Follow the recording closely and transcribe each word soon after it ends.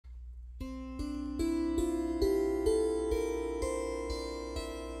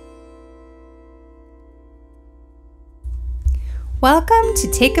Welcome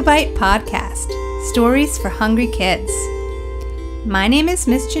to Take a Bite Podcast, Stories for Hungry Kids. My name is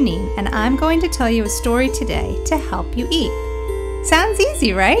Miss Janine, and I'm going to tell you a story today to help you eat. Sounds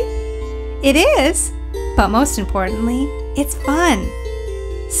easy, right? It is, but most importantly, it's fun.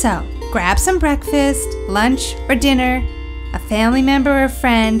 So, grab some breakfast, lunch, or dinner, a family member or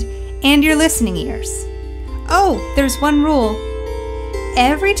friend, and your listening ears. Oh, there's one rule.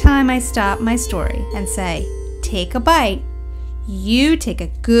 Every time I stop my story and say, take a bite, you take a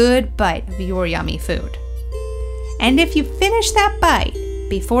good bite of your yummy food. And if you finish that bite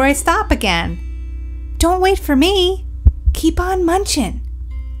before I stop again, don't wait for me. Keep on munching.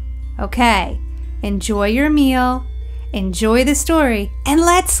 Okay, enjoy your meal, enjoy the story, and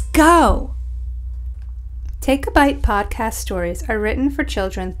let's go. Take a Bite podcast stories are written for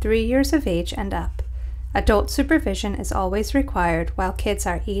children 3 years of age and up. Adult supervision is always required while kids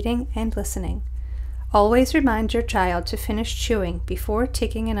are eating and listening. Always remind your child to finish chewing before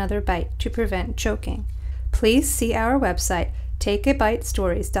taking another bite to prevent choking. Please see our website,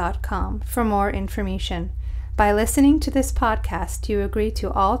 takeabitestories.com, for more information. By listening to this podcast, you agree to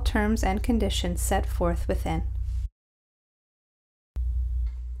all terms and conditions set forth within.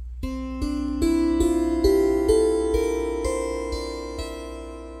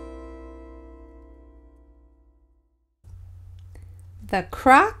 The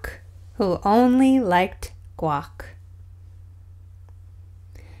Croc who only liked guac.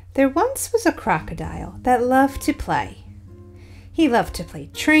 There once was a crocodile that loved to play. He loved to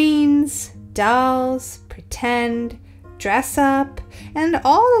play trains, dolls, pretend, dress up, and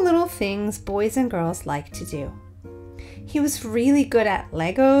all the little things boys and girls like to do. He was really good at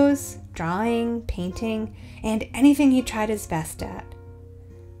Legos, drawing, painting, and anything he tried his best at.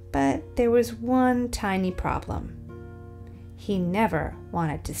 But there was one tiny problem. He never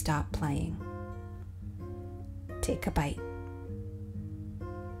wanted to stop playing. Take a bite.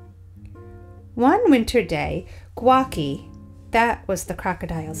 One winter day, Guacky, that was the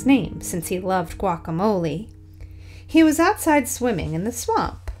crocodile's name since he loved guacamole, he was outside swimming in the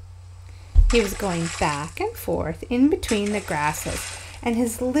swamp. He was going back and forth in between the grasses, and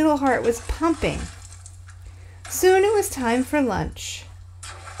his little heart was pumping. Soon it was time for lunch.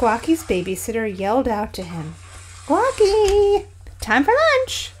 Guacky's babysitter yelled out to him, "Guacky, time for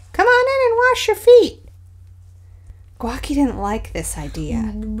lunch. Come on in and wash your feet." Guacky didn't like this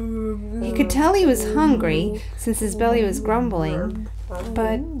idea. He could tell he was hungry since his belly was grumbling,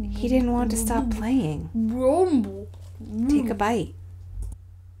 but he didn't want to stop playing. Take a bite.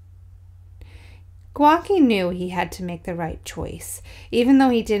 Guacky knew he had to make the right choice, even though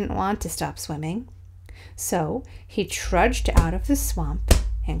he didn't want to stop swimming. So he trudged out of the swamp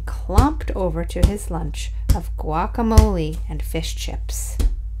and clomped over to his lunch of guacamole and fish chips.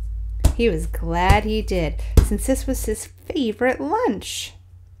 He was glad he did, since this was his favorite lunch.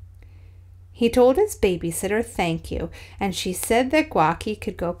 He told his babysitter thank you, and she said that Guacky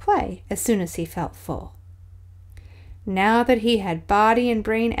could go play as soon as he felt full. Now that he had body and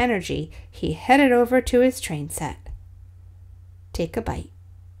brain energy, he headed over to his train set. Take a bite.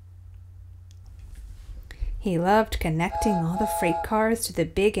 He loved connecting all the freight cars to the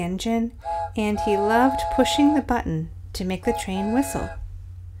big engine, and he loved pushing the button to make the train whistle.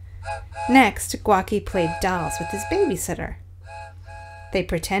 Next, Guacky played dolls with his babysitter. They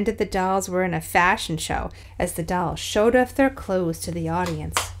pretended the dolls were in a fashion show as the dolls showed off their clothes to the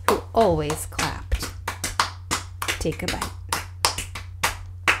audience, who always clapped. Take a bite.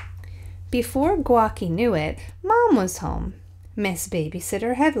 Before Guacky knew it, Mom was home. Miss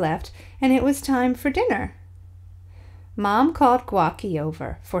Babysitter had left, and it was time for dinner. Mom called Guacky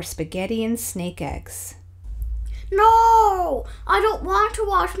over for spaghetti and snake eggs. No! I don't want to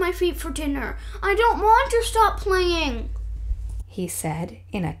wash my feet for dinner. I don't want to stop playing, he said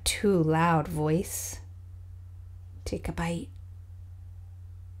in a too loud voice. Take a bite.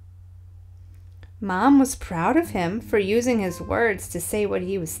 Mom was proud of him for using his words to say what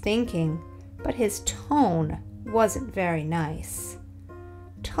he was thinking, but his tone wasn't very nice.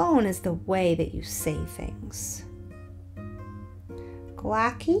 Tone is the way that you say things.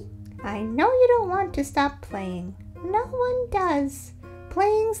 Guacky, I know you don't want to stop playing. No one does.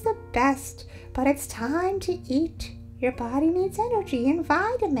 Playing's the best, but it's time to eat. Your body needs energy and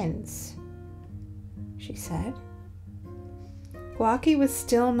vitamins, she said. Guacky was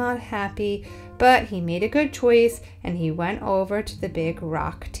still not happy, but he made a good choice and he went over to the big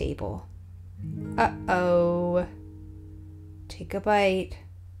rock table. Uh-oh. Take a bite.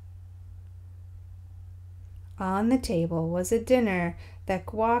 On the table was a dinner that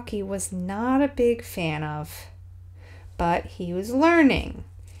Guacky was not a big fan of. But he was learning.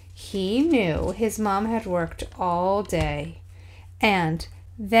 He knew his mom had worked all day, and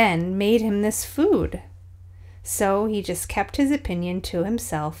then made him this food. So he just kept his opinion to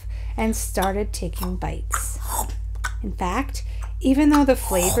himself and started taking bites. In fact, even though the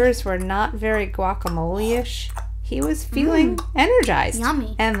flavors were not very guacamole-ish, he was feeling energized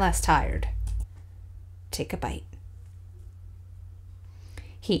Yummy. and less tired. Take a bite.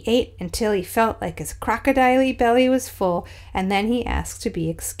 He ate until he felt like his crocodile belly was full, and then he asked to be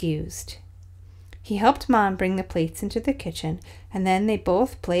excused. He helped Mom bring the plates into the kitchen, and then they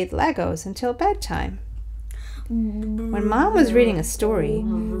both played Legos until bedtime. When Mom was reading a story,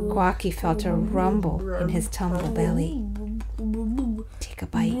 Guacky felt a rumble in his tumble belly. Take a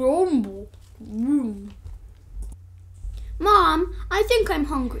bite. Mom, I think I'm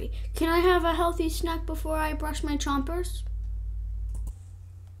hungry. Can I have a healthy snack before I brush my chompers?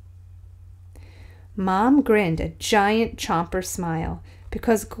 Mom grinned a giant chomper smile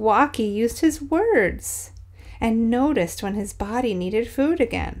because Guacky used his words and noticed when his body needed food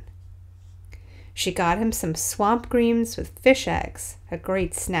again. She got him some swamp greens with fish eggs, a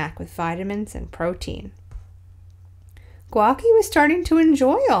great snack with vitamins and protein. Guacky was starting to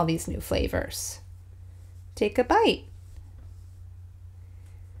enjoy all these new flavors. Take a bite.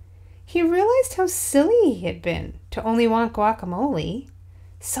 He realized how silly he had been to only want guacamole.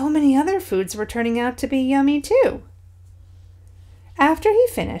 So many other foods were turning out to be yummy too. After he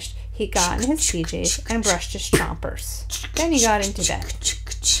finished, he got in his PJs and brushed his chompers. Then he got into bed.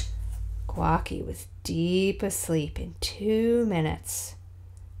 Guacky was deep asleep in 2 minutes,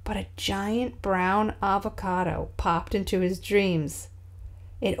 but a giant brown avocado popped into his dreams.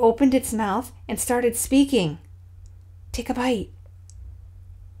 It opened its mouth and started speaking. Take a bite.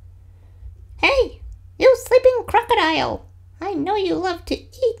 Hey, you sleeping crocodile! I know you love to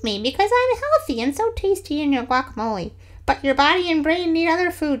eat me because I'm healthy and so tasty in your guacamole, but your body and brain need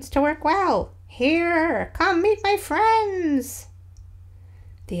other foods to work well. Here, come meet my friends.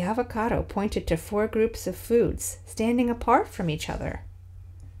 The avocado pointed to 4 groups of foods standing apart from each other.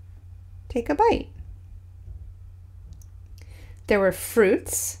 Take a bite. There were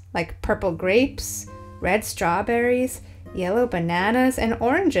fruits like purple grapes, red strawberries, yellow bananas, and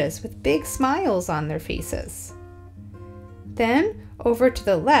oranges with big smiles on their faces. Then, over to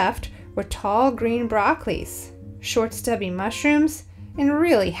the left were tall green broccolis, short stubby mushrooms, and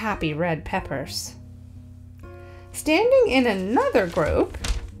really happy red peppers. Standing in another group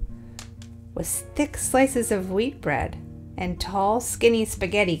was thick slices of wheat bread and tall skinny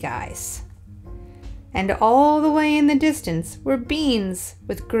spaghetti guys. And all the way in the distance were beans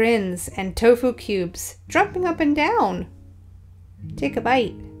with grins and tofu cubes jumping up and down. Take a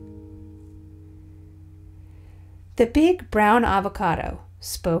bite. The big brown avocado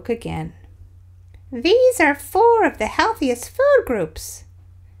spoke again. These are 4 of the healthiest food groups.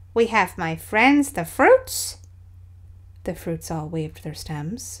 We have my friends the fruits. The fruits all waved their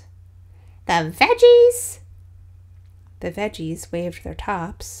stems. The veggies. The veggies waved their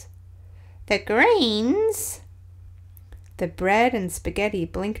tops. The grains. The bread and spaghetti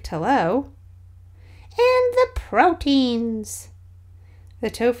blinked hello. And the proteins. The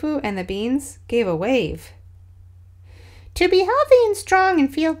tofu and the beans gave a wave. To be healthy and strong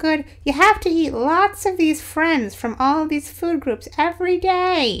and feel good, you have to eat lots of these friends from all these food groups every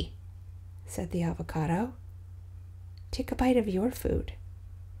day, said the avocado. Take a bite of your food.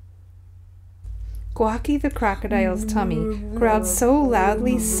 Guacky the crocodile's tummy growled so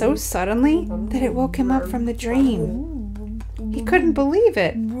loudly, so suddenly, that it woke him up from the dream. He couldn't believe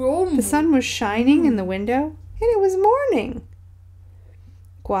it. The sun was shining in the window, and it was morning.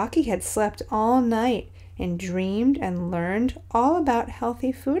 Guacky had slept all night and dreamed and learned all about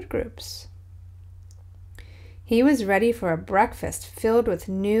healthy food groups. He was ready for a breakfast filled with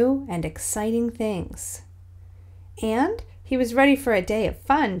new and exciting things. And he was ready for a day of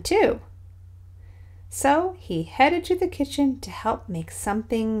fun, too. So he headed to the kitchen to help make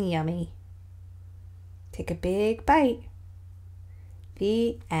something yummy. Take a big bite.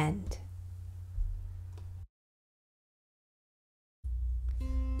 The end.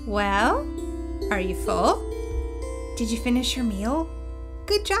 Well, are you full? Did you finish your meal?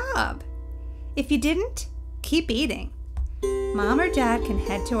 Good job! If you didn't, keep eating. Mom or Dad can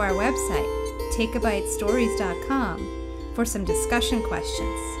head to our website, takeabitestories.com, for some discussion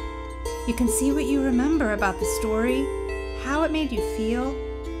questions. You can see what you remember about the story, how it made you feel,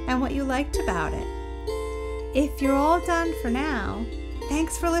 and what you liked about it. If you're all done for now,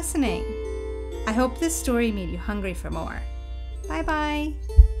 thanks for listening. I hope this story made you hungry for more. Bye-bye.